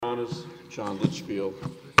Honors. John Litchfield,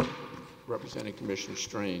 representing Commissioner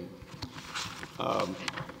Strain.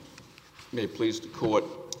 May it please the Court.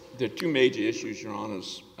 There are two major issues, Your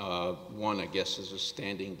Honors. One, I guess, is a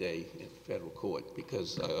standing day in federal court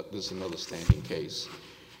because there's another standing case.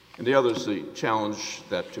 And the other is the challenge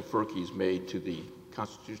that Tofurky's made to the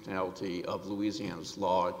constitutionality of Louisiana's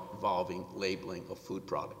law involving labeling of food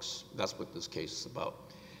products. That's what this case is about.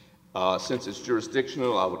 Since it's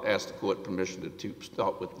jurisdictional, I would ask the Court permission to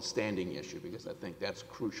start with the standing issue because I think that's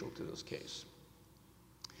crucial to this case.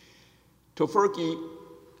 Tofurky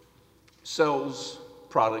sells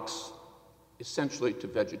products essentially to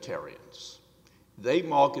vegetarians. They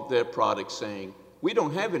market their products saying, we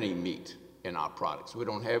don't have any meat in our products. We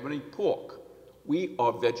don't have any pork. We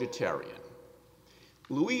are vegetarian.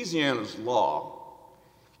 Louisiana's law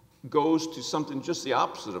goes to something just the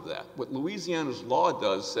opposite of that. What Louisiana's law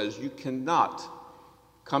does says you cannot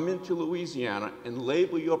come into Louisiana and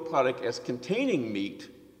label your product as containing meat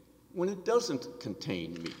when it doesn't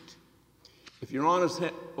contain meat. If Your Honors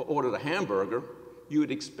ordered a hamburger, you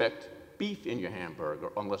would expect beef in your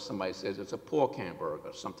hamburger unless somebody says it's a pork hamburger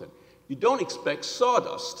or something. You don't expect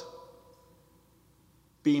sawdust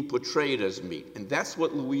being portrayed as meat, and that's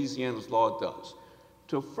what Louisiana's law does.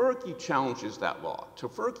 Tofurky challenges that law.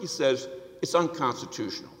 Tofurky says it's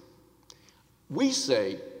unconstitutional. We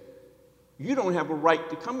say you don't have a right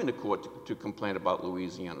to come into court to complain about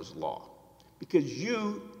Louisiana's law because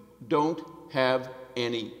you don't have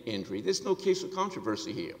any injury. There's no case of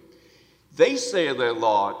controversy here. They say their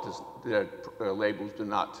labels do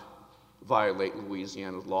not violate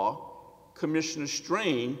Louisiana's law. Commissioner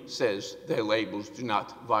Strain says their labels do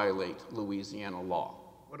not violate Louisiana law.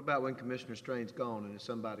 What about when Commissioner Strain's gone and it's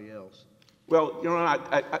somebody else? Well, Your Honor,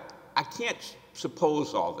 I can't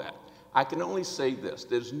suppose all that. I can only say this.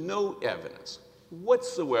 There's no evidence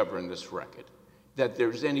whatsoever in this record that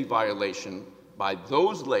there's any violation by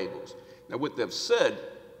those labels. Now, what they've said,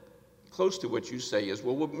 close to what you say, is,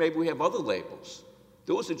 well, maybe we have other labels.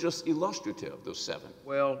 Those are just illustrative, those 7.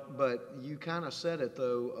 Well, but you kind of said it,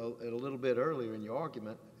 though, a little bit earlier in your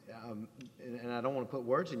argument, and I don't want to put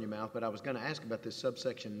words in your mouth, but I was going to ask about this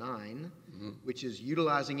subsection 9, which is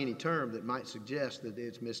utilizing any term that might suggest that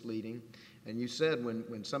it's misleading. And you said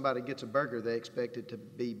when somebody gets a burger, they expect it to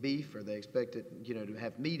be beef or they expect it, you know, to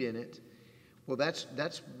have meat in it. Well,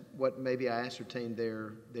 that's what maybe I ascertained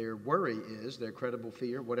their worry is, their credible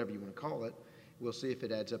fear, whatever you want to call it. We'll see if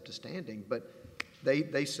it adds up to standing. But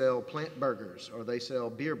they sell plant burgers, or they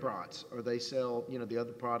sell beer brats, or they sell, you know, the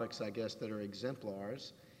other products, I guess, that are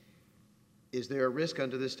exemplars. Is there a risk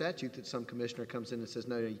under this statute that some commissioner comes in and says,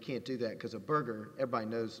 no, you can't do that because a burger, everybody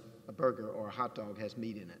knows a burger or a hot dog has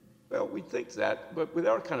meat in it? Well, we think that, but with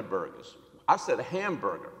our kind of burgers. I said a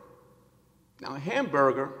hamburger. Now, a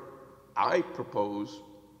hamburger, I propose,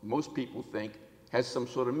 most people think, has some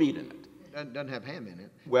sort of meat in it. Doesn't have ham in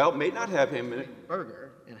it. Well, may not have ham in it.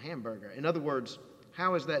 Burger and hamburger. In other words,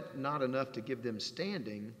 how is that not enough to give them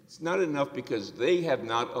standing? It's not enough because they have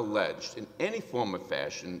not alleged in any form or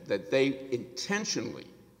fashion that they intentionally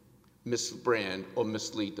misbrand or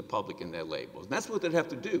mislead the public in their labels. And that's what they'd have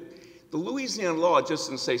to do. The Louisiana law just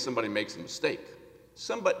doesn't say somebody makes a mistake.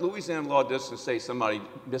 Louisiana law doesn't say somebody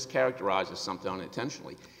mischaracterizes something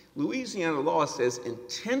unintentionally. Louisiana law says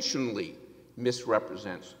intentionally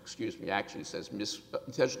misrepresents, actually says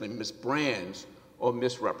intentionally misbrands or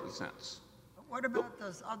misrepresents. What about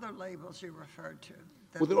those other labels you referred to?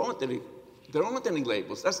 Well, there aren't any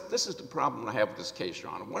labels. This is the problem I have with this case, Your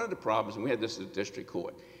Honor. One of the problems, and we had this in the district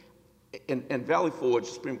court, and Valley Forge,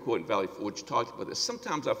 Supreme Court in Valley Forge talked about this.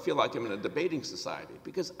 Sometimes I feel like I'm in a debating society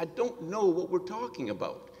because I don't know what we're talking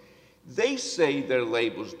about. They say their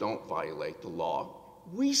labels don't violate the law.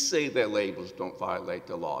 We say their labels don't violate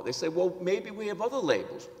the law. They say, well, maybe we have other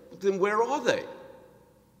labels. Then where are they?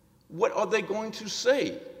 What are they going to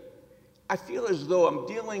say? I feel as though I'm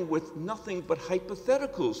dealing with nothing but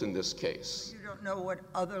hypotheticals in this case. You don't know what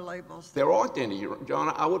other labels? There aren't any, Your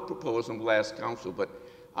Honor. I would propose on the last council, but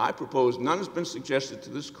I propose none has been suggested to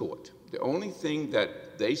this court. The only thing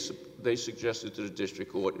that they suggested to the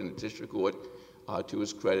district court, and the district court, to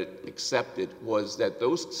his credit, accepted, was that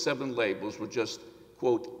those 7 labels were just,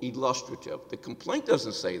 quote, illustrative. The complaint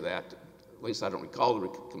doesn't say that. At least I don't recall the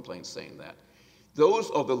complaint saying that.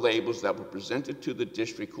 Those are the labels that were presented to the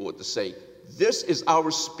district court to say, this is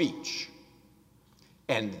our speech,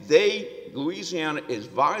 and Louisiana is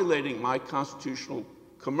violating my constitutional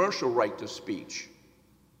commercial right to speech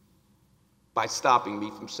by stopping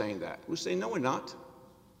me from saying that. We say, no, we're not.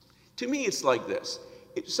 To me, it's like this.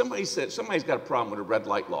 If somebody's got a problem with a red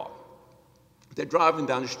light law. They're driving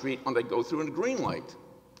down the street and they go through a green light.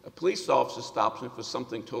 A police officer stops him for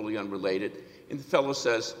something totally unrelated, and the fellow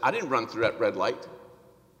says, I didn't run through that red light.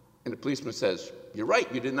 And the policeman says, you're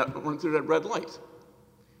right, you did not run through that red light.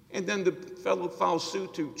 And then the fellow files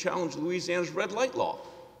suit to challenge Louisiana's red light law.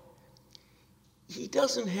 He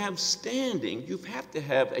doesn't have standing. You have to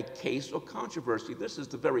have a case or controversy. This is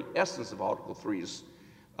the very essence of Article 3's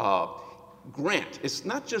grant. It's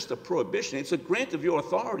not just a prohibition. It's a grant of your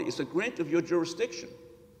authority. It's a grant of your jurisdiction.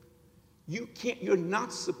 You're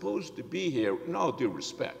not supposed to be here, in all due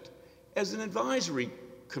respect, as an advisory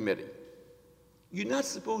committee. You're not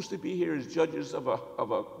supposed to be here as judges of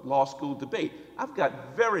a law school debate. I've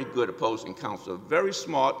got very good opposing counsel, very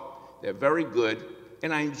smart, they're very good,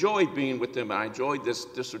 and I enjoyed being with them, and I enjoyed this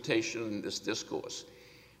dissertation and this discourse.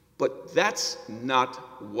 But that's not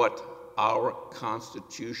what our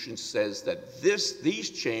Constitution says that these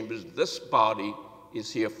chambers, this body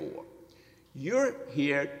is here for. You're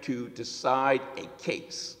here to decide a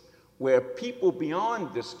case where people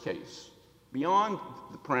beyond this case, beyond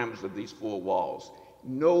the parameters of these four walls,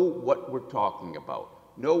 know what we're talking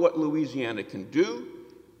about, know what Louisiana can do,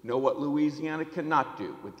 know what Louisiana cannot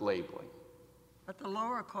do with labeling. But the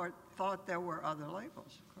lower court thought there were other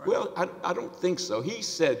labels, correct? Well, I don't think so. He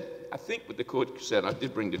said, I think what the court said, I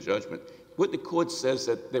did bring the judgment, what the court says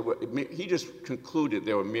that he just concluded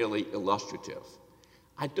they were merely illustrative.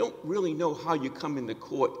 I don't really know how you come into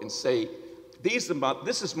court and say, this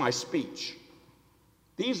is my speech.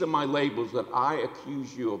 These are my labels that I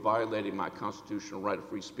accuse you of violating my constitutional right of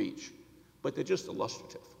free speech, but they're just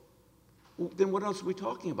illustrative. Well, then what else are we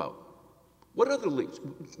talking about? What other labels?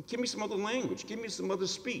 Give me some other language. Give me some other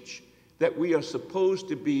speech that we are supposed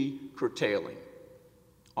to be curtailing,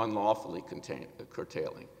 unlawfully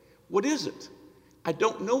curtailing. What is it? I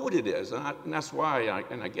don't know what it is, and that's why,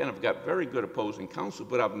 and again, I've got very good opposing counsel,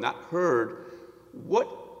 but I've not heard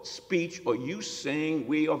what speech are you saying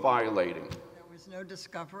we are violating? There was no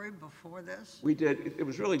discovery before this? We did. It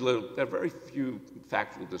was really little. There are very few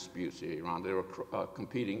factual disputes here, Your Honor. There were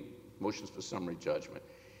competing motions for summary judgment.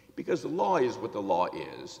 Because the law is what the law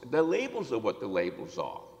is. The labels are what the labels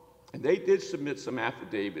are. And they did submit some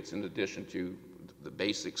affidavits in addition to the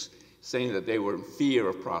basics, saying that they were in fear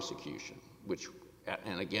of prosecution, which,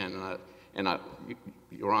 and again,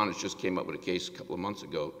 Your Honor just came up with a case a couple of months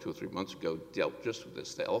ago, 2 or 3 months ago, dealt just with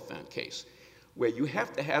this, the Elephant case, where you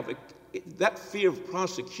have to have that fear of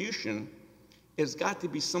prosecution has got to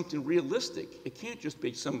be something realistic. It can't just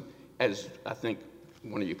be some, as I think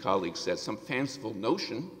one of your colleagues said, some fanciful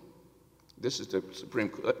notion. This is the Supreme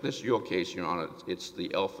Court. This is your case, Your Honor. It's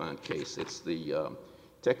the Elephant case. It's the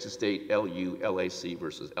Texas State LULAC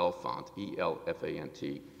versus Elfant,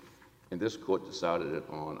 E-L-F-A-N-T. And this court decided it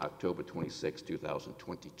on October 26,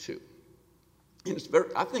 2022. And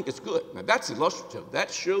I think it's good. Now, that's illustrative. That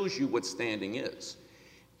shows you what standing is.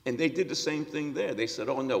 And they did the same thing there. They said,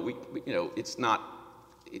 oh, no, it's not,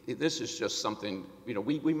 this is just something,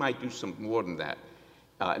 we might do some more than that.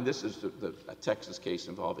 And this is a Texas case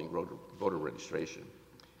involving voter registration.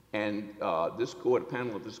 And this court, a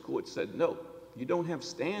panel of this court said, no, you don't have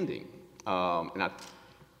standing.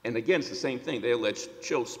 And again, it's the same thing. They allege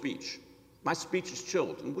chilled speech. My speech is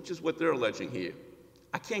chilled, which is what they're alleging here.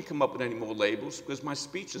 I can't come up with any more labels because my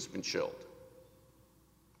speech has been chilled.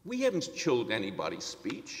 We haven't chilled anybody's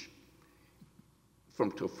speech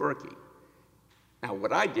from Tofurky. Now,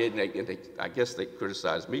 what I did, and I guess they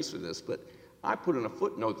criticized me for this, but I put in a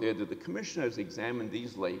footnote there that the commissioner has examined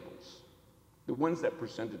these labels, the ones that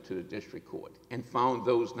presented to the district court, and found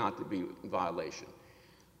those not to be in violation.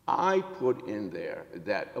 I put in there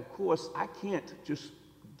that, of course, I can't just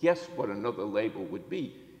guess what another label would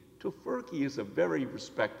be. Tofurky is a very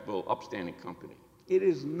respectable, upstanding company. It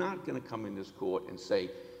is not going to come in this court and say,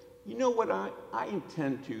 you know what, I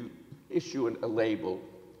intend to issue a label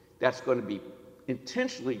that's going to be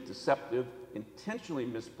intentionally deceptive, intentionally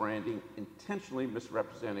misbranding, intentionally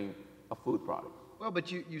misrepresenting a food product. Well,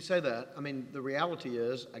 but you say that. I mean, the reality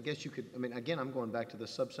is, I guess you could, I mean, again, I'm going back to the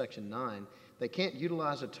subsection 9. They can't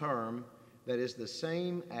utilize a term that is the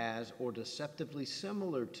same as or deceptively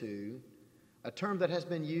similar to a term that has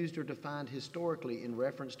been used or defined historically in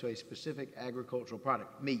reference to a specific agricultural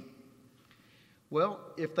product, meat. Well,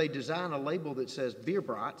 if they design a label that says beer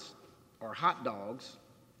brats or hot dogs,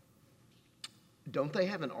 don't they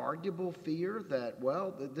have an arguable fear that,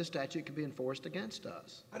 well, this statute could be enforced against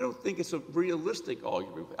us? I don't think it's a realistic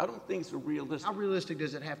argument. I don't think it's a realistic. How realistic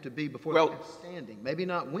does it have to be before they have standing? Maybe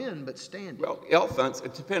not win, but standing. Well, elephants,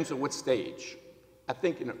 it depends on what stage. I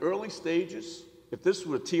think in the early stages, if this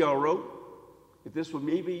were a TRO, if this were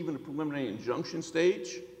maybe even a preliminary injunction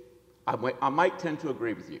stage, I might tend to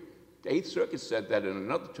agree with you. The Eighth Circuit said that in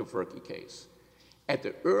another Tofurky case. At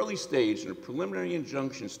the early stage, in the preliminary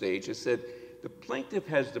injunction stage, it said the plaintiff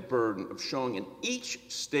has the burden of showing in each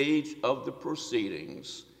stage of the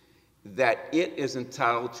proceedings that it is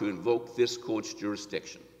entitled to invoke this court's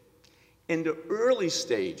jurisdiction. In the early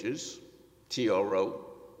stages, TRO,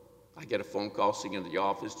 I get a phone call sitting in the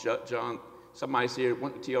office, John, somebody's here,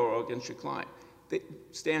 want the TRO against your client.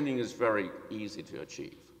 Standing is very easy to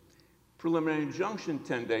achieve. Preliminary injunction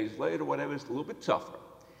 10 days later, whatever, it's a little bit tougher.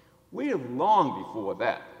 We are long before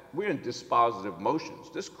that. We're in dispositive motions.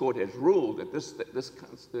 This court has ruled that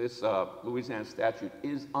this Louisiana statute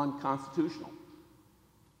is unconstitutional.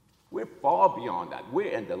 We're far beyond that.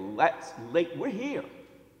 We're in the we're here.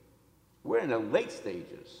 We're in the late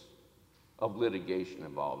stages of litigation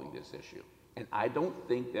involving this issue. And I don't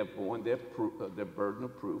think they're borne their burden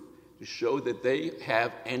of proof to show that they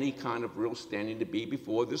have any kind of real standing to be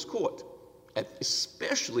before this court,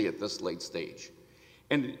 especially at this late stage.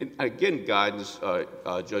 And again, guidance,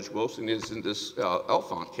 Judge Wilson, is in this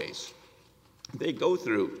Alphonse case. The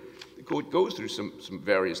court goes through some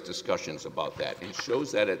various discussions about that and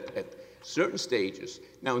shows that at certain stages.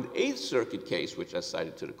 Now, in the Eighth Circuit case, which I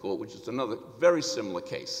cited to the court, which is another very similar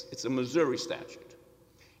case, it's a Missouri statute.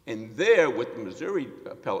 And there, what the Missouri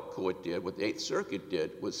appellate court did, what the Eighth Circuit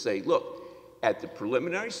did, was say, look, at the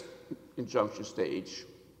preliminary injunction stage,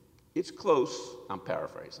 it's close, I'm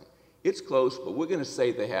paraphrasing, it's close, but we're going to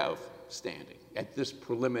say they have standing at this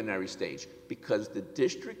preliminary stage because the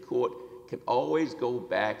district court can always go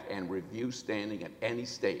back and review standing at any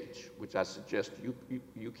stage, which I suggest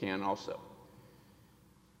you can also.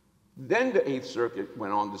 Then the Eighth Circuit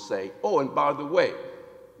went on to say, oh, and by the way,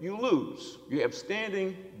 you lose. You have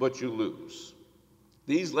standing, but you lose.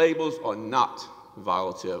 These labels are not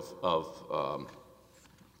violative of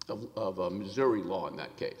Missouri law in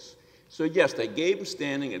that case. So yes, they gave him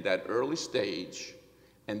standing at that early stage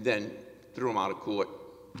and then threw him out of court.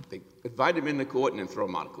 They invited him into court and then threw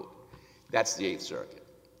him out of court. That's the Eighth Circuit.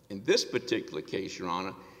 In this particular case, Your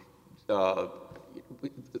Honor,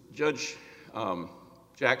 Judge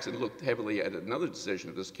Jackson looked heavily at another decision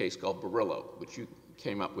of this case called Barillo, which you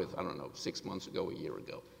came up with, I don't know, 6 months ago, a year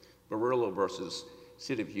ago. Barillo versus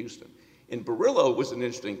City of Houston. And Barillo was an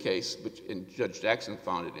interesting case, and Judge Jackson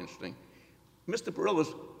found it interesting. Mr. Barillo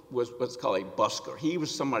was what's called a busker. He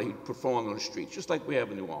was somebody who performed on the streets, just like we have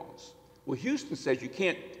in New Orleans. Well, Houston says you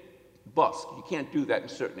can't busk. You can't do that in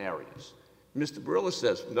certain areas. Mr. Barillo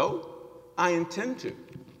says, no, I intend to.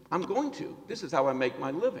 I'm going to. This is how I make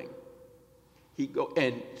my living.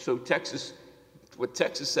 And so what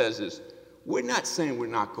Texas says is, we're not saying we're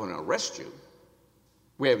not going to arrest you.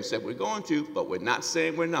 We haven't said we're going to, but we're not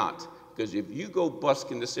saying we're not. Because if you go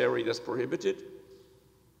busk in this area that's prohibited,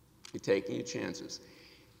 you're taking your chances.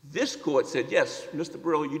 This court said, yes, Mr.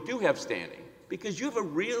 Barillo, you do have standing, because you have a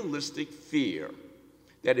realistic fear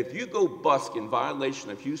that if you go busk in violation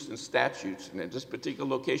of Houston statutes in this particular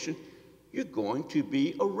location, you're going to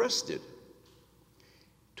be arrested.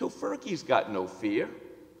 Tofurky's got no fear.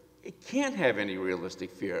 It can't have any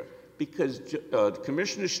realistic fear because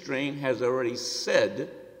Commissioner Strain has already said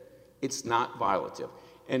it's not violative.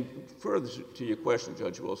 And further to your question,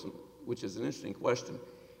 Judge Wilson, which is an interesting question,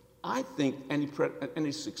 I think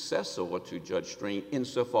any successor to Judge Strain,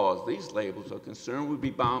 insofar as these labels are concerned, would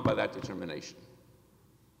be bound by that determination.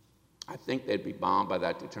 I think they'd be bound by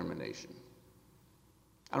that determination.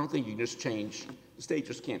 I don't think you just change, the state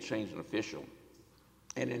just can't change an official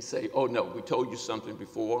and then say, oh no, we told you something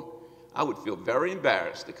before. I would feel very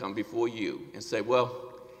embarrassed to come before you and say,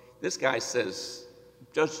 well, this guy says,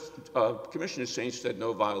 Commissioner Strain said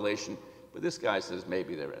no violation, but this guy says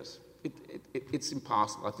maybe there is. It's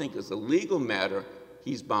impossible. I think as a legal matter,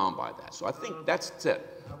 he's bound by that. So I think that's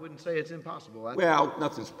it. I wouldn't say it's impossible. Well,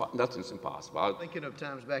 nothing's impossible. I'm thinking of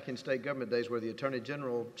times back in state government days where the Attorney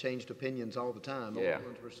General changed opinions all the time. Yeah. Old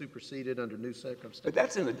ones were superseded under new circumstances. But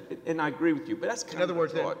that's and I agree with you, but that's kind in other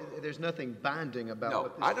words, of there's nothing binding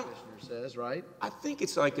about what this commissioner says, right? I think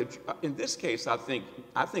it's like, in this case, I think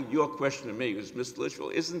your question to me is, Mr.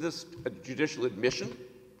 Litchfield, isn't this a judicial admission?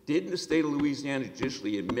 Didn't the state of Louisiana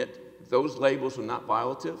judicially admit those labels were not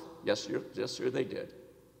violative? Yes, sir, they did.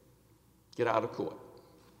 Get out of court.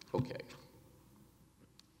 Okay.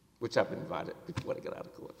 Which I've been invited before to get out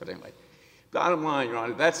of court. But anyway, bottom line, Your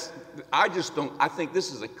Honor, I think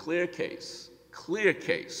this is a clear case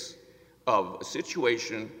of a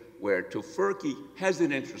situation where Tofurky has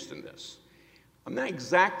an interest in this. I'm not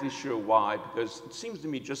exactly sure why, because it seems to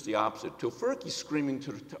me just the opposite. Tofurky's screaming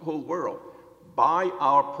to the whole world, buy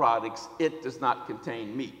our products, it does not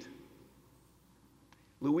contain meat.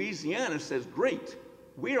 Louisiana says, great,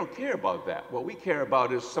 we don't care about that. What we care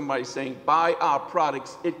about is somebody saying, buy our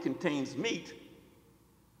products, it contains meat,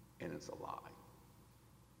 and it's a lie.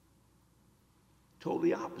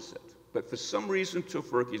 Totally opposite. But for some reason,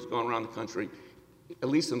 Tofurky's gone around the country, at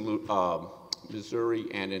least in Missouri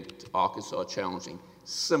and in Arkansas, challenging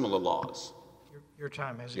similar laws. Your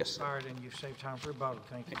time has Yes, sir. expired, and you've saved time for rebuttal.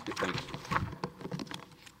 Thank you. Thank you.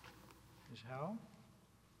 Ms. Howell?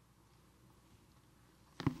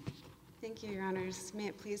 Thank you, Your Honors. May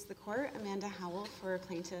it please the Court, Amanda Howell for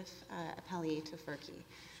Plaintiff Appellee Tofurky.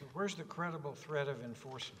 So where's the credible threat of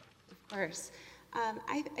enforcement? Of course.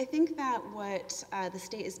 I think that what the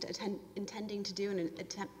state is intending to do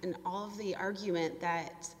in all of the argument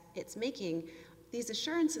that it's making, these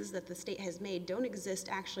assurances that the state has made don't exist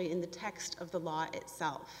actually in the text of the law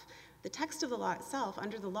itself. The text of the law itself,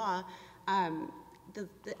 under the law, the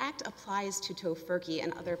act applies to Tofurky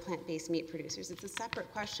and other plant-based meat producers. It's a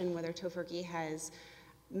separate question whether Tofurky has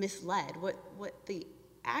misled. What the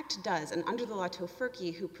act does, and under the law,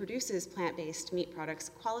 Tofurky, who produces plant-based meat products,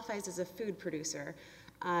 qualifies as a food producer.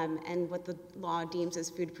 And what the law deems as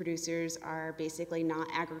food producers are basically not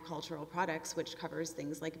agricultural products, which covers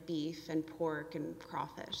things like beef and pork and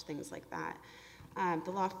crawfish, things like that.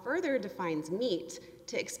 The law further defines meat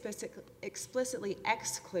to explicitly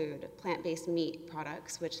exclude plant-based meat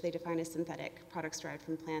products, which they define as synthetic products derived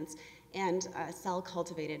from plants, and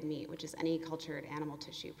cell-cultivated meat, which is any cultured animal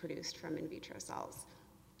tissue produced from in vitro cells.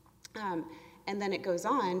 And then it goes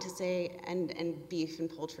on to say, and beef and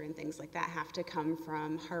poultry and things like that have to come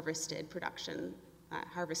from harvested production,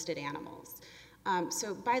 harvested animals.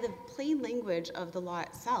 So by the plain language of the law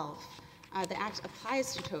itself, the act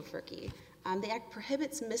applies to Tofurky. The act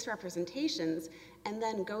prohibits misrepresentations and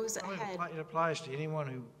then goes ahead. It applies to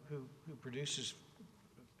anyone who produces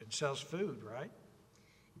and sells food, right?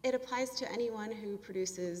 It applies to anyone who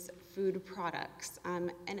produces food products.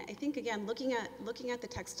 And I think, again, looking at the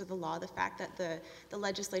text of the law, the fact that the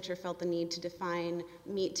legislature felt the need to define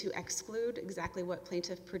meat to exclude exactly what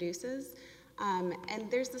plaintiff produces, and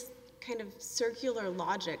there's this kind of circular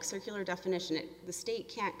logic, circular definition. The state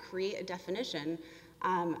can't create a definition,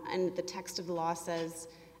 and the text of the law says,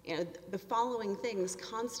 the following things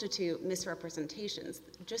constitute misrepresentations.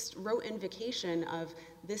 Just rote invocation of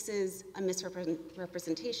this is a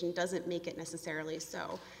misrepresentation doesn't make it necessarily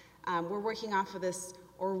so. We're working off of this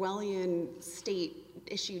Orwellian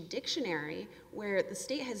state-issued dictionary where the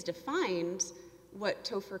state has defined what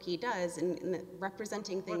Tofurky does in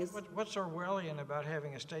representing things. What's Orwellian about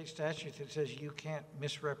having a state statute that says you can't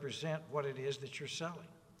misrepresent what it is that you're selling?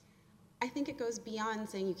 I think it goes beyond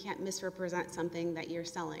saying you can't misrepresent something that you're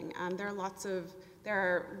selling. There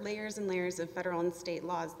are layers and layers of federal and state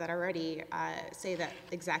laws that already say that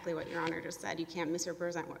exactly what Your Honor just said. You can't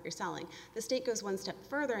misrepresent what you're selling. The state goes one step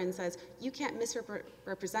further and says you can't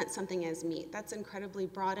misrepresent something as meat. That's incredibly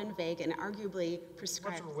broad and vague and arguably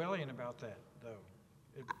prescribed. What's Orwellian about that, though?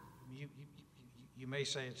 You may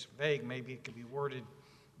say it's vague. Maybe it could be worded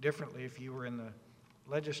differently if you were in the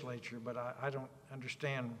legislature, but I don't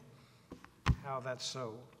understand how that's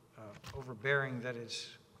so overbearing that it's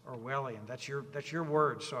Orwellian. That's your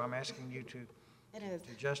word, so I'm asking you to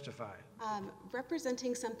justify it.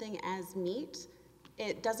 Representing something as meat,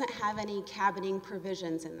 it doesn't have any cabining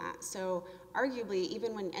provisions in that. So arguably,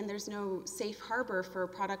 and there's no safe harbor for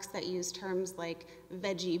products that use terms like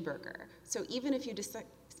veggie burger. So even if you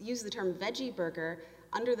use the term veggie burger,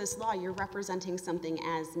 under this law, you're representing something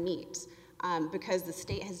as meat. Because the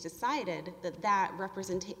state has decided that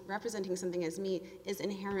representing something as meat is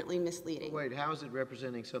inherently misleading. Wait, how is it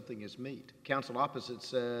representing something as meat? Counsel opposite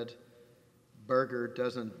said burger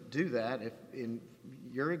doesn't do that. If in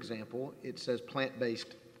your example, it says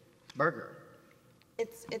plant-based burger.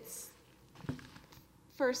 It's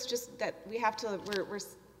first just that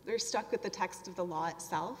we're stuck with the text of the law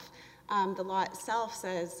itself. The law itself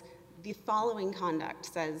says the following conduct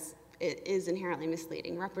says it is inherently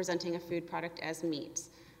misleading, representing a food product as meat.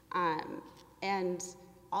 And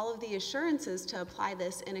all of the assurances to apply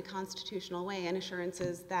this in a constitutional way and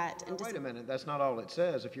assurances that... Now, wait a minute, that's not all it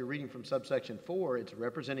says. If you're reading from subsection 4, it's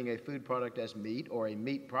representing a food product as meat or a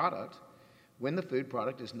meat product when the food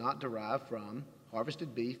product is not derived from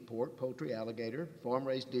harvested beef, pork, poultry, alligator,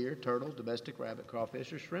 farm-raised deer, turtle, domestic rabbit,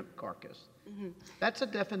 crawfish, or shrimp carcass. Mm-hmm. That's a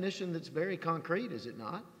definition that's very concrete, is it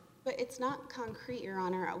not? But it's not concrete, Your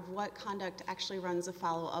Honor, of what conduct actually runs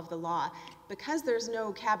afoul of the law. Because there's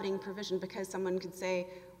no cabining provision, because someone could say,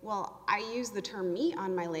 well, I use the term meat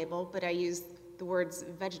on my label, but I use the words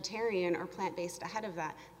vegetarian or plant-based ahead of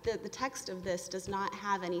that. The text of this does not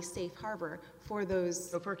have any safe harbor for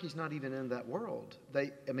those. Tofurky's not even in that world.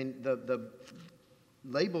 The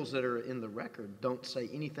labels that are in the record don't say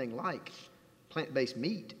anything like plant-based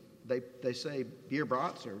meat they say beer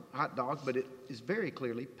brats or hot dogs, but it is very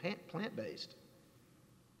clearly plant-based.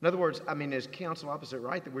 In other words, I mean, is counsel opposite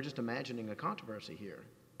right that we're just imagining a controversy here?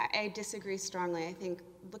 I disagree strongly. I think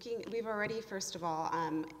we've already, first of all,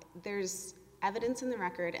 there's evidence in the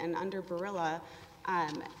record, and under Barilla,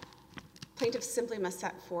 plaintiffs simply must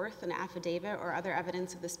set forth an affidavit or other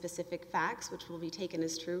evidence of the specific facts, which will be taken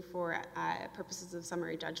as true for purposes of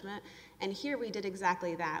summary judgment. And here we did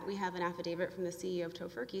exactly that. We have an affidavit from the CEO of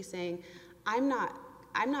Tofurky saying, I'm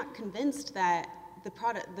not convinced that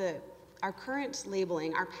our current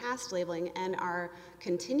labeling, our past labeling, and our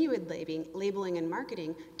continued labeling and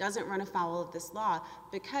marketing doesn't run afoul of this law,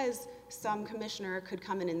 because some commissioner could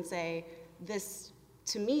come in and say, this,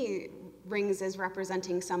 to me, rings as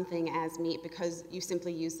representing something as meat because you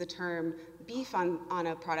simply use the term beef on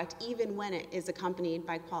a product, even when it is accompanied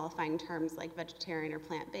by qualifying terms like vegetarian or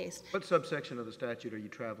plant-based. What subsection of the statute are you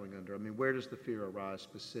traveling under? I mean, where does the fear arise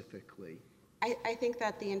specifically? I think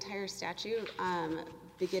that the entire statute,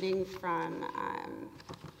 beginning from,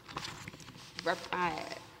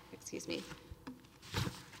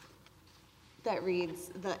 that reads,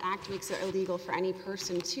 the act makes it illegal for any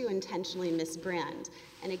person to intentionally misbrand.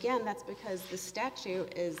 And again, that's because the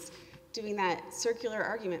statute is doing that circular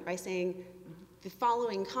argument by saying the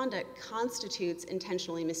following conduct constitutes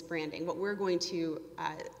intentionally misbranding, what we're going to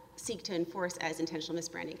seek to enforce as intentional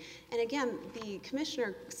misbranding. And again, the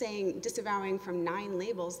commissioner disavowing from 9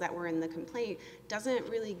 labels that were in the complaint doesn't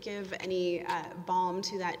really give any balm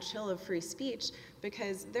to that chill of free speech,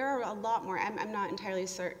 because there are a lot more. I'm not entirely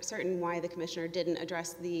certain why the commissioner didn't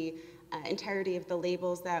address the entirety of the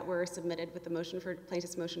labels that were submitted with the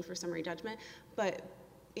plaintiff's motion for summary judgment,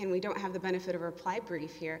 and we don't have the benefit of a reply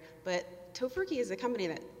brief here, but Tofurky is a company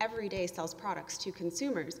that every day sells products to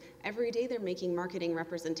consumers. Every day they're making marketing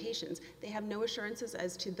representations. They have no assurances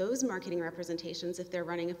as to those marketing representations if they're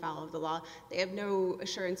running afoul of the law. They have no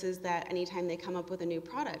assurances that anytime they come up with a new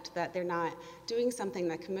product that they're not doing something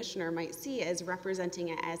that commissioner might see as representing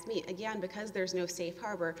it as meat. Again, because there's no safe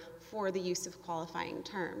harbor for the use of qualifying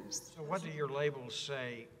terms. So what do your labels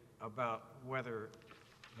say about whether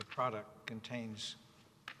the product contains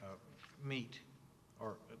meat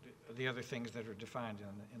or the other things that are defined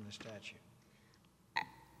in the statute?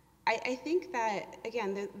 I think that,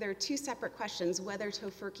 again, there are 2 separate questions, whether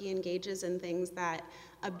Tofurky engages in things that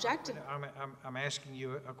objectively... I'm asking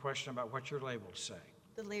you a question about what your labels say.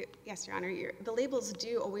 Yes, Your Honor. The labels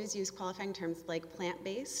do always use qualifying terms like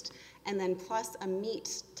plant-based, and then plus a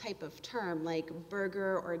meat type of term like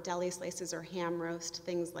burger or deli slices or ham roast,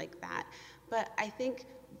 things like that. But I think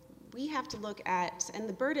we have to look at, and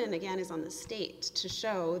the burden, again, is on the state to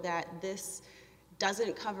show that this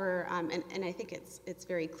doesn't cover, and I think it's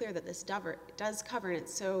very clear that this does cover, and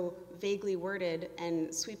it's so vaguely worded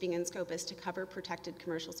and sweeping in scope as to cover protected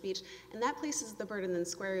commercial speech. And that places the burden then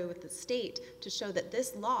squarely with the state to show that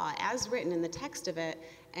this law, as written in the text of it,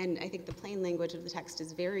 and I think the plain language of the text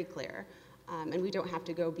is very clear, and we don't have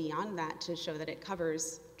to go beyond that to show that it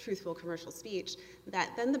covers truthful commercial speech,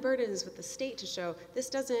 that then the burden is with the state to show this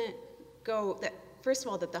doesn't go, that first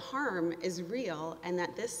of all, that the harm is real and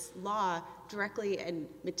that this law directly and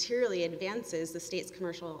materially advances the state's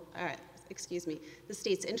the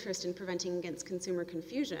state's interest in preventing against consumer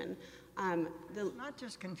confusion. It's not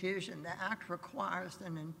just confusion. The act requires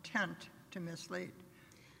an intent to mislead.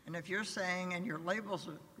 And if you're saying, and your labels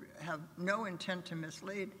have no intent to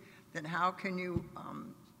mislead, then how can you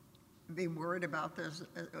be worried about this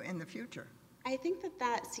in the future? I think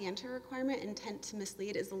that scienter requirement, intent to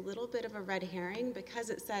mislead, is a little bit of a red herring because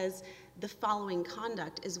it says the following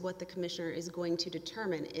conduct is what the commissioner is going to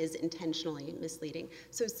determine is intentionally misleading.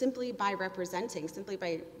 So simply by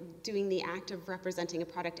doing the act of representing a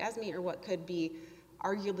product as meat, or what could be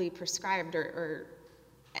arguably prescribed or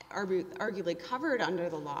arguably covered under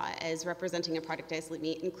the law as representing a product as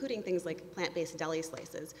meat, including things like plant-based deli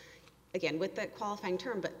slices, again, with that qualifying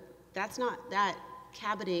term, but that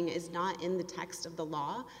caboting is not in the text of the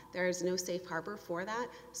law. There is no safe harbor for that.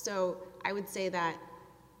 So I would say that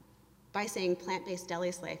by saying plant-based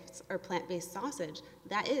deli slice or plant-based sausage,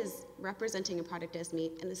 that is representing a product as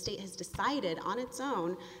meat, and the state has decided on its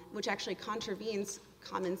own, which actually contravenes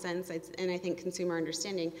common sense and I think consumer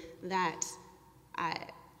understanding, that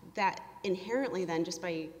that inherently then, just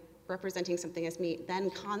by representing something as meat, then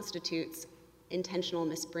constitutes intentional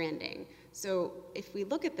misbranding. So if we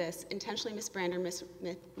look at this, intentionally misbrand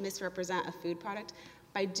or misrepresent a food product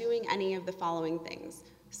by doing any of the following things.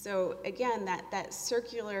 So again, that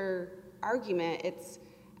circular argument,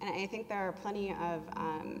 and I think there are plenty of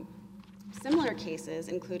similar cases,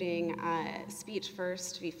 including Speech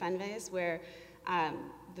First v. Fenves, where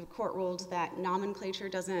the court ruled that nomenclature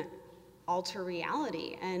doesn't alter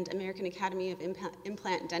reality, and American Academy of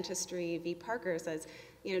Implant Dentistry v. Parker says,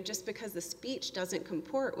 just because the speech doesn't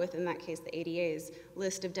comport with, in that case, the ADA's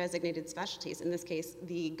list of designated specialties, in this case,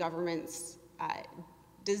 the government's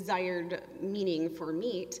desired meaning for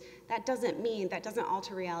meat, that doesn't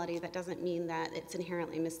alter reality. That doesn't mean that it's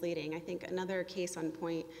inherently misleading. I think another case on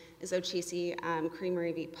point is Ochisi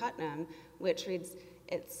Creamery v. Putnam, which reads,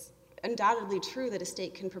 it's undoubtedly true that a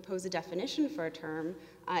state can propose a definition for a term.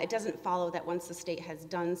 It doesn't follow that once the state has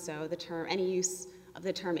done so, any use of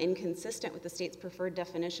the term inconsistent with the state's preferred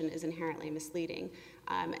definition is inherently misleading.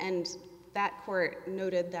 And that court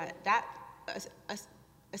noted that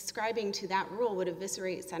ascribing to that rule would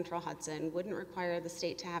eviscerate Central Hudson, wouldn't require the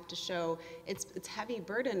state to have to show its heavy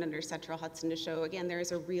burden under Central Hudson to show, again, there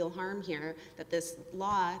is a real harm here, that this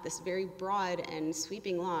law, this very broad and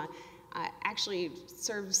sweeping law, actually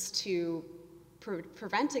serves to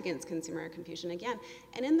prevent against consumer confusion again.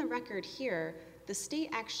 And in the record here, the state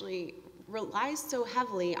actually relies so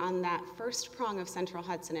heavily on that first prong of Central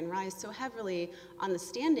Hudson and relies so heavily on the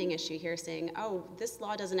standing issue here, saying, oh, this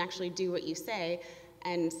law doesn't actually do what you say.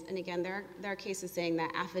 And again, there are cases saying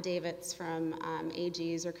that affidavits from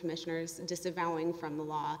AGs or commissioners disavowing from the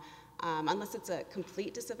law, unless it's a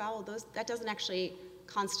complete disavowal, that doesn't actually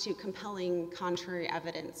constitute compelling contrary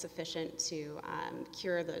evidence sufficient to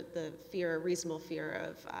cure the reasonable fear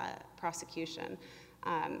of prosecution.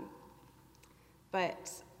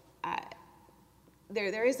 But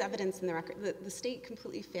there is evidence in the record. The state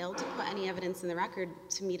completely failed to put any evidence in the record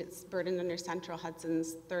to meet its burden under Central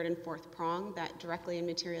Hudson's third and fourth prong, that directly and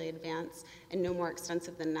materially advance and no more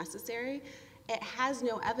extensive than necessary. It has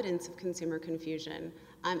no evidence of consumer confusion.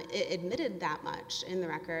 It admitted that much in the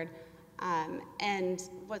record. And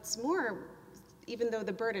what's more, even though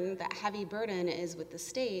that heavy burden is with the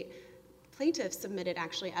state, plaintiffs submitted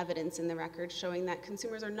actually evidence in the record showing that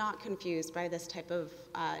consumers are not confused by this type of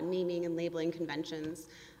naming and labeling conventions,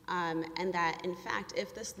 and that, in fact,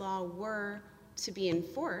 if this law were to be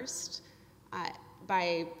enforced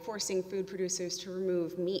by forcing food producers to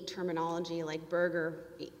remove meat terminology like burger,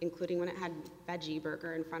 including when it had veggie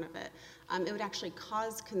burger in front of it, it would actually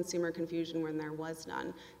cause consumer confusion when there was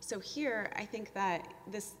none. So here, I think that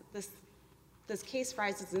this case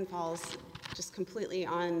rises and falls just completely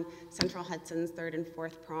on Central Hudson's third and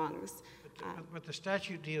fourth prongs. But the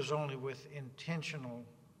statute deals only with intentional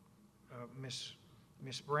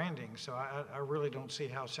misbranding, so I really don't see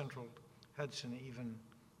how Central Hudson even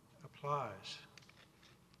applies.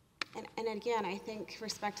 And again, I think,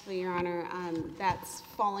 respectfully, Your Honor, that's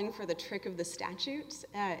falling for the trick of the statute.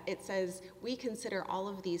 It says, we consider all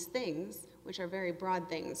of these things, which are very broad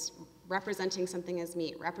things, representing something as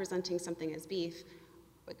meat, representing something as beef.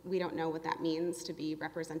 We don't know what that means, to be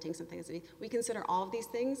representing something as beef. We consider all of these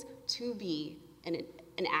things to be an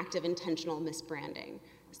act of intentional misbranding.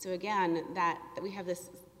 So again, that we have this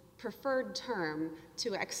preferred term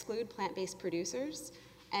to exclude plant-based producers,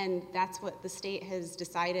 and that's what the state has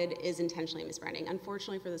decided is intentionally misbranding.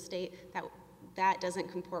 Unfortunately for the state, that doesn't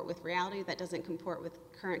comport with reality, that doesn't comport with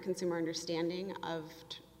current consumer understanding of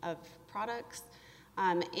products,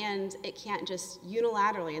 and it can't just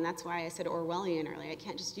unilaterally, and that's why I said Orwellian earlier, it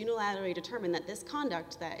can't just unilaterally determine that this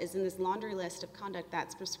conduct that is in this laundry list of conduct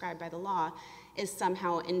that's prescribed by the law is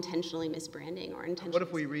somehow intentionally misbranding or intentionally. What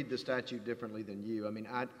if we read the statute differently than you? I mean,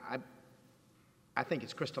 I think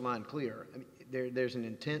it's crystalline clear. I mean, there's an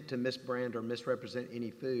intent to misbrand or misrepresent any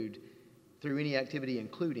food through any activity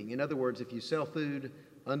including. In other words, if you sell food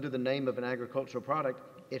under the name of an agricultural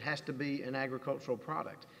product, it has to be an agricultural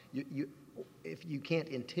product. If you can't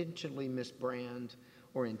intentionally misbrand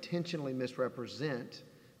or intentionally misrepresent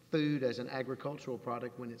food as an agricultural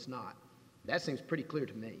product when it's not. That seems pretty clear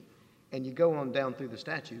to me. And you go on down through the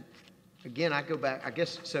statute. Again, I go back, I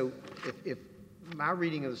guess, so if my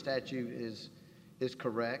reading of the statute is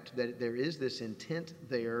correct, that there is this intent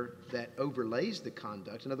there that overlays the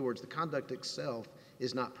conduct. In other words, the conduct itself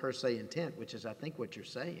is not per se intent, which is, I think, what you're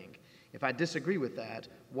saying. If I disagree with that,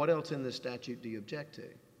 what else in the statute do you object to?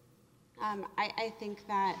 I think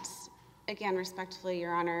that, again, respectfully,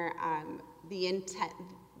 Your Honor, the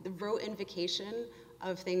rote invocation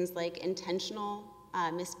of things like intentional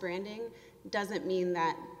misbranding doesn't mean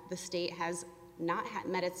that the state has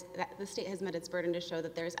met its burden to show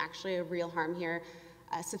that there's actually a real harm here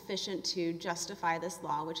sufficient to justify this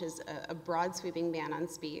law, which is a broad sweeping ban on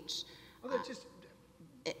speech. Well,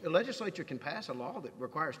 the legislature can pass a law that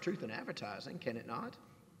requires truth in advertising, can it not?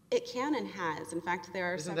 It can and has. In fact,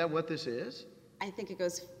 there are Isn't that what this is? I think it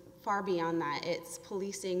goes far beyond that. It's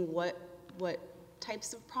policing what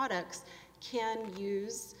types of products can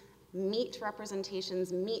use meat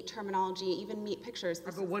representations, meat terminology, even meat pictures.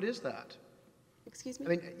 But what is that? Excuse me? I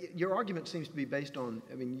mean, your argument seems to be based on,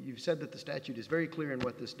 I mean, you've said that the statute is very clear in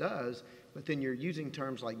what this does, but then you're using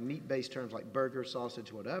terms like meat-based terms like burger,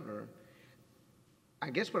 sausage, whatever. I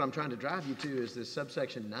guess what I'm trying to drive you to is this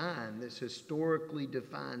subsection 9, this historically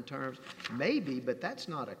defined terms. Maybe, but that's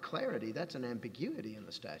not a clarity, that's an ambiguity in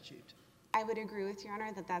the statute. I would agree with Your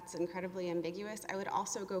Honor that that's incredibly ambiguous. I would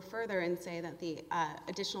also go further and say that the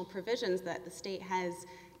additional provisions that the state has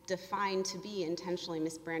defined to be intentionally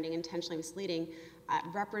misbranding, intentionally misleading,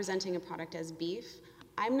 representing a product as beef,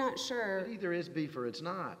 I'm not sure. It either is beef or it's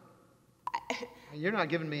not. You're not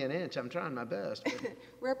giving me an inch. I'm trying my best.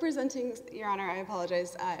 Representing, Your Honor, I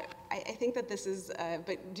apologize. I think that this is,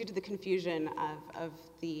 but due to the confusion of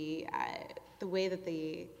the way that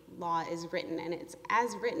the law is written, and it's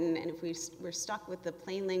as written, and if we're stuck with the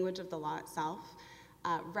plain language of the law itself,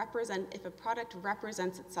 if a product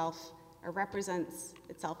represents itself or represents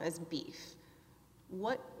itself as beef,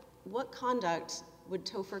 what conduct would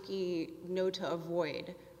Tofurky know to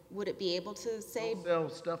avoid? Would it be able to say? Don't sell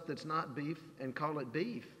stuff that's not beef and call it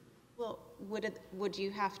beef. Well, would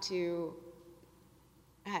you have to?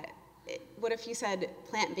 What if you said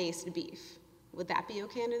plant-based beef? Would that be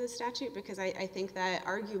okay under the statute? Because I think that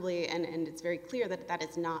arguably, and it's very clear that that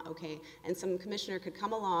is not okay. And some commissioner could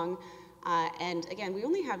come along, and again, we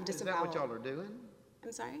only have disavowal. Is that what y'all are doing?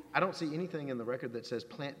 I'm sorry? I don't see anything in the record that says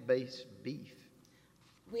plant-based beef.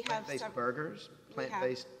 We have Plant-based burgers,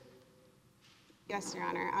 plant-based. Yes, Your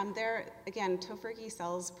Honor. Again, Tofurky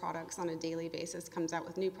sells products on a daily basis, comes out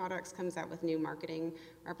with new products, comes out with new marketing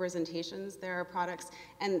representations. There are products,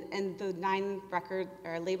 and the 9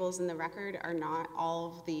 labels in the record are not all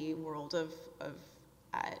of the world of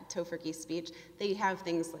Tofurky speech. They have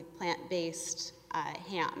things like plant-based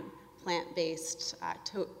ham, plant-based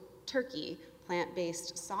turkey,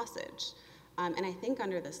 plant-based sausage. And I think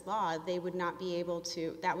under this law, they would not be able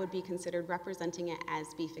to, that would be considered representing it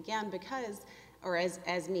as beef again because, or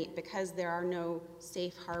as meat, because there are no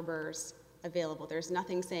safe harbors available. There's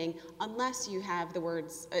nothing saying, unless you have the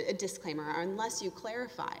words, a disclaimer, or unless you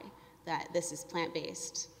clarify that this is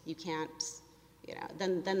plant-based, you can't,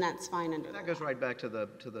 then that's fine under the law. That goes right back to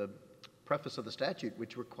the preface of the statute,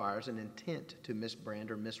 which requires an intent to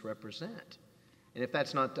misbrand or misrepresent. And if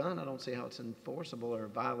that's not done, I don't see how it's enforceable or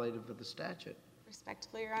violative of the statute.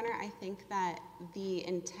 Respectfully, Your Honor, I think that the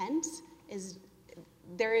intent is,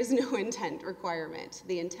 there is no intent requirement.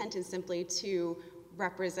 The intent is simply to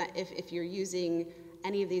represent, if you're using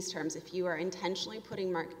any of these terms, if you are intentionally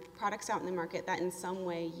putting products out in the market that in some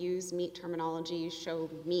way use meat terminology, show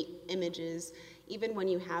meat images, even when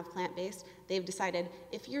you have plant-based, they've decided,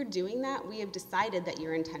 if you're doing that, we have decided that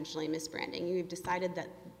you're intentionally misbranding. You've decided that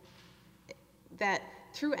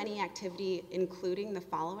through any activity, including the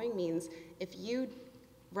following, means if you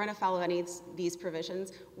run afoul of any of these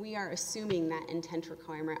provisions, we are assuming that intent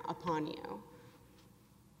requirement upon you.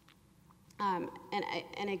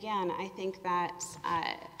 And again, I think that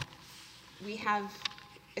we have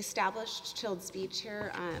established chilled speech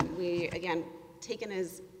here. We, again, taken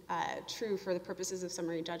as true for the purposes of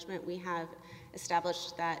summary judgment, we have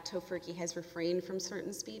established that Tofurky has refrained from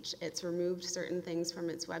certain speech. It's removed certain things from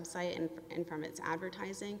its website and from its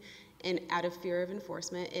advertising, and out of fear of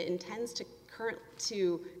enforcement, it intends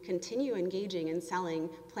to continue engaging in selling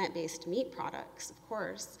plant-based meat products, of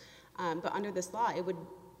course, but under this law, it would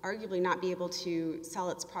arguably not be able to sell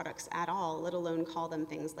its products at all, let alone call them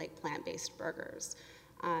things like plant-based burgers.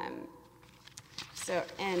 And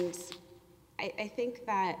I think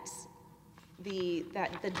that the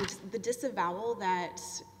disavowal that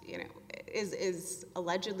is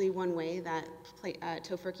allegedly one way that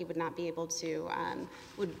Tofurky would not be able to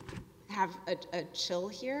would have a chill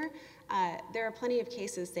here. There are plenty of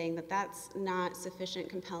cases saying that that's not sufficient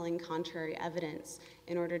compelling contrary evidence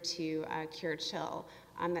in order to cure chill.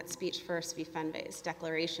 That speech first be fun-based.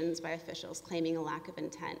 Declarations by officials claiming a lack of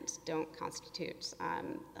intent don't constitute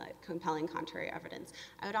compelling contrary evidence.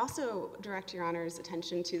 I would also direct Your Honor's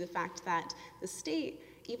attention to the fact that the state,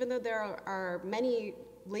 even though there are many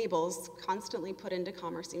labels constantly put into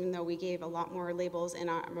commerce, even though we gave a lot more labels in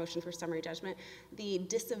our motion for summary judgment, the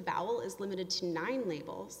disavowal is limited to 9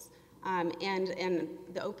 labels. And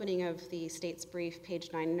the opening of the state's brief,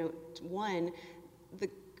 page 9, note 1, the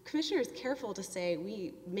Commissioner is careful to say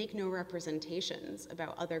we make no representations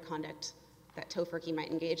about other conduct that Tofurky might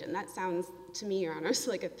engage in. That sounds to me, Your Honors,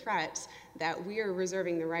 like a threat that we are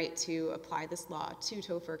reserving the right to apply this law to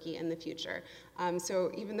Tofurky in the future. So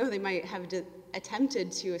even though they might have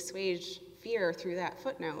attempted to assuage fear through that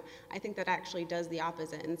footnote, I think that actually does the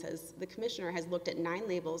opposite and says the Commissioner has looked at 9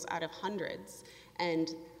 labels out of hundreds,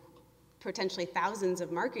 and potentially thousands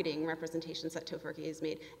of marketing representations that Tofurky has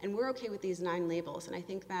made, and we're okay with these 9 labels. And I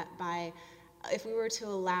think that if we were to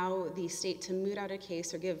allow the state to moot out a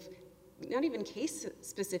case or give not even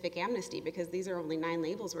case-specific amnesty, because these are only 9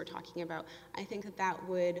 labels we're talking about, I think that that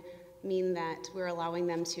would mean that we're allowing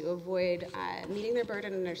them to avoid meeting their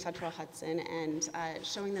burden under Central Hudson and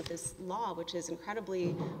showing that this law, which is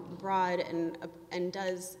incredibly broad and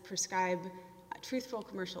does prescribe truthful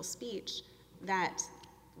commercial speech, that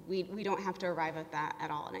we don't have to arrive at that at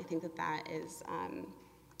all. And I think that that is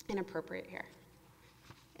inappropriate here.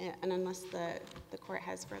 And unless the court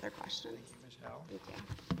has further questions. Thank you, Ms. Howell. Thank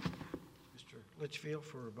you. Mr. Litchfield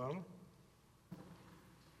for rebuttal.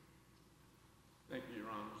 Thank you,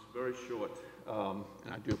 Your Honor. It's very short,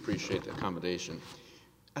 and I do appreciate the accommodation.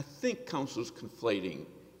 I think counsel's conflating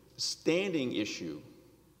the standing issue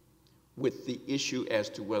with the issue as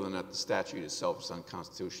to whether or not the statute itself is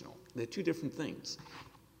unconstitutional. They're 2 different things.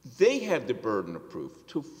 They have the burden of proof.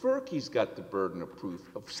 Tofurky's got the burden of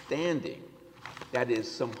proof of standing. That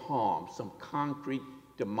is some harm, some concrete,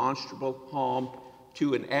 demonstrable harm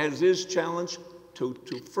to an as-is challenge to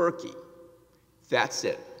Tofurky. That's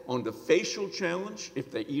it. On the facial challenge,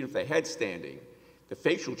 even if they had standing, the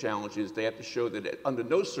facial challenge is they have to show that under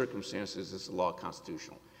no circumstances is the law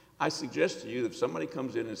constitutional. I suggest to you that if somebody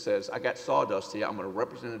comes in and says, I got sawdust here, I'm going to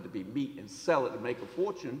represent it to be meat and sell it and make a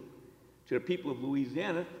fortune to the people of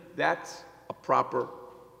Louisiana, that's a proper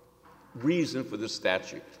reason for the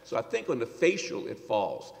statute. So I think on the facial, it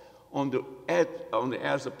falls. On the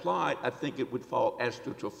as applied, I think it would fall as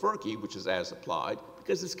to Tofurky, which is as applied,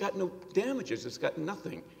 because it's got no damages, it's got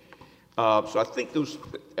nothing. So I think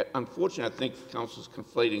unfortunately, I think counsel's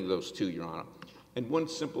conflating those 2, Your Honor. And one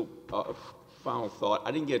simple final thought,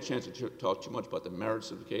 I didn't get a chance to talk too much about the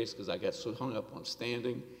merits of the case because I got so hung up on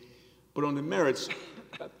standing. But on the merits,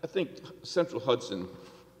 I think Central Hudson,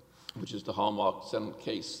 which is the hallmark settlement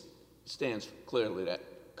case, stands clearly that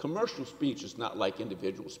commercial speech is not like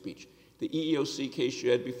individual speech. The EEOC case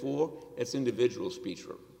you had before, it's individual speech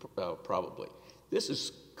probably. This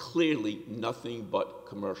is clearly nothing but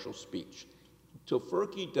commercial speech.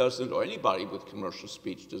 Tofurky doesn't, or anybody with commercial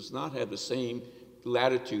speech, does not have the same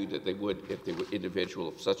latitude that they would if they were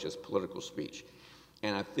individual, such as political speech.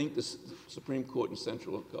 And I think the Supreme Court in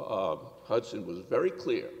Central Hudson was very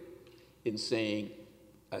clear in saying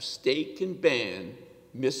a state can ban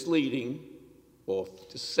misleading or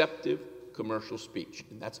deceptive commercial speech,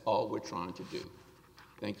 and that's all we're trying to do.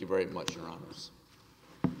 Thank you very much, Your Honors.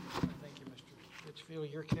 Thank you, Mr. Litchfield.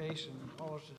 Your case and all of